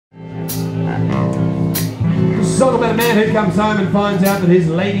This is a song about a man who comes home and finds out that his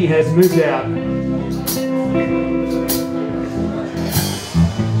lady has moved out.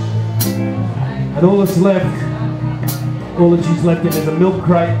 And all that's left, all that she's left in is a milk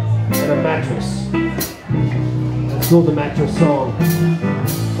crate and a mattress. It's called the Mattress song.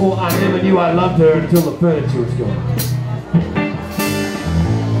 Or I never knew I loved her until the furniture was gone.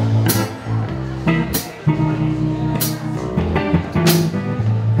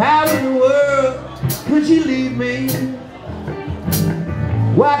 How in the world could she leave me?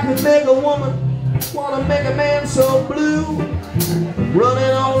 Why could make a woman wanna make a man so blue?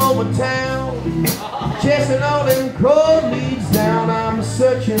 Running all over town, chasing all them cold leads down. I'm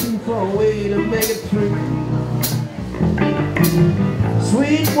searching for a way to make it through.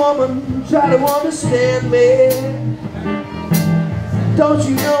 Sweet woman, try to understand me. Don't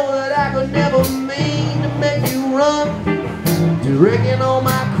you know that I could never mean to make you run? Directing all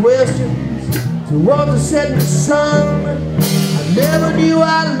my questions towards the setting sun. I never knew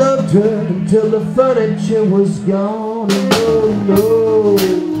I loved her until the furniture was gone. Oh no.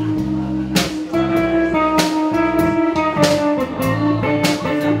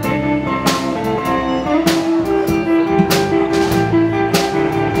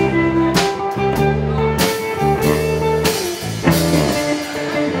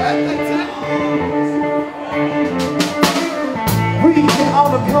 On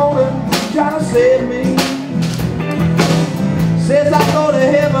the corner, trying to save me. Says I go to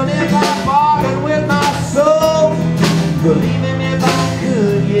heaven if I bargain with my soul. Believe him if I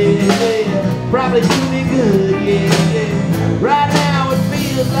could, yeah. Probably do me good, yeah. Right now it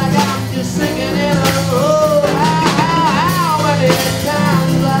feels like I'm just sinking in a hole. How many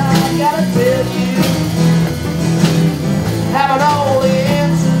times I gotta tell you, having all the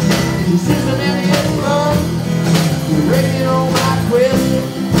answers just isn't any fun. You're breaking all my questions.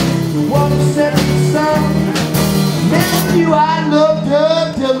 You want to set the sun. Never knew I loved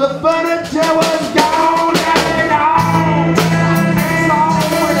her till the furniture was gone. And gone.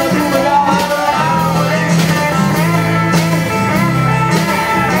 So when I do it all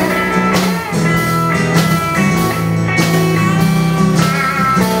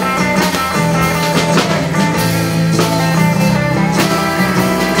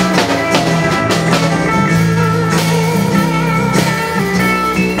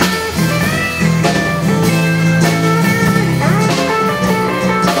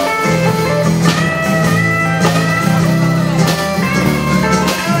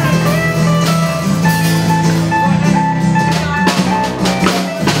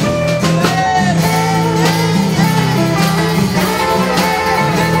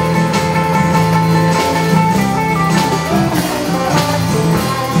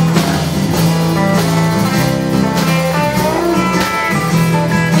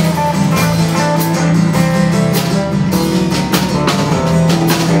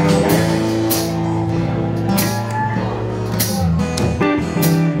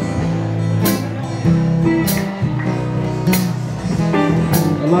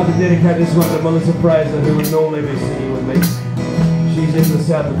I'd like to dedicate this one to Melissa Fraser, who would normally be singing with me. She's in the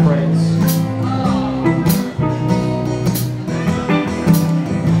south of France.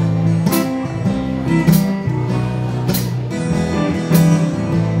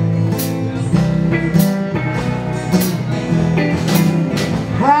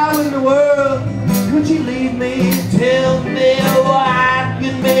 How in the world could you leave me? Tell me why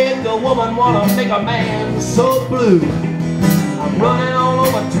could make a woman wanna make a man so blue? I'm running all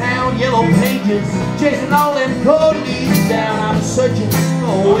over town, yellow pages, chasing all them cold leads down. I'm searching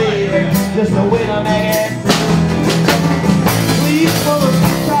for a way, just a way to make it through. Please, woman,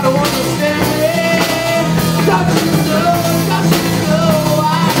 try to understand me. Don't you know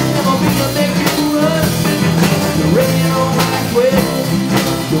I'd never be to make you run. You're raising all my questions,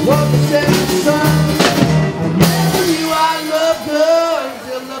 you want to set the sun. I never knew I loved her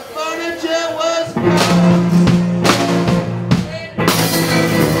until the furniture was gone.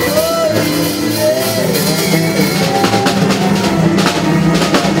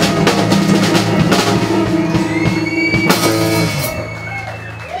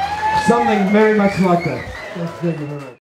 Something very much like that. Thank you very much.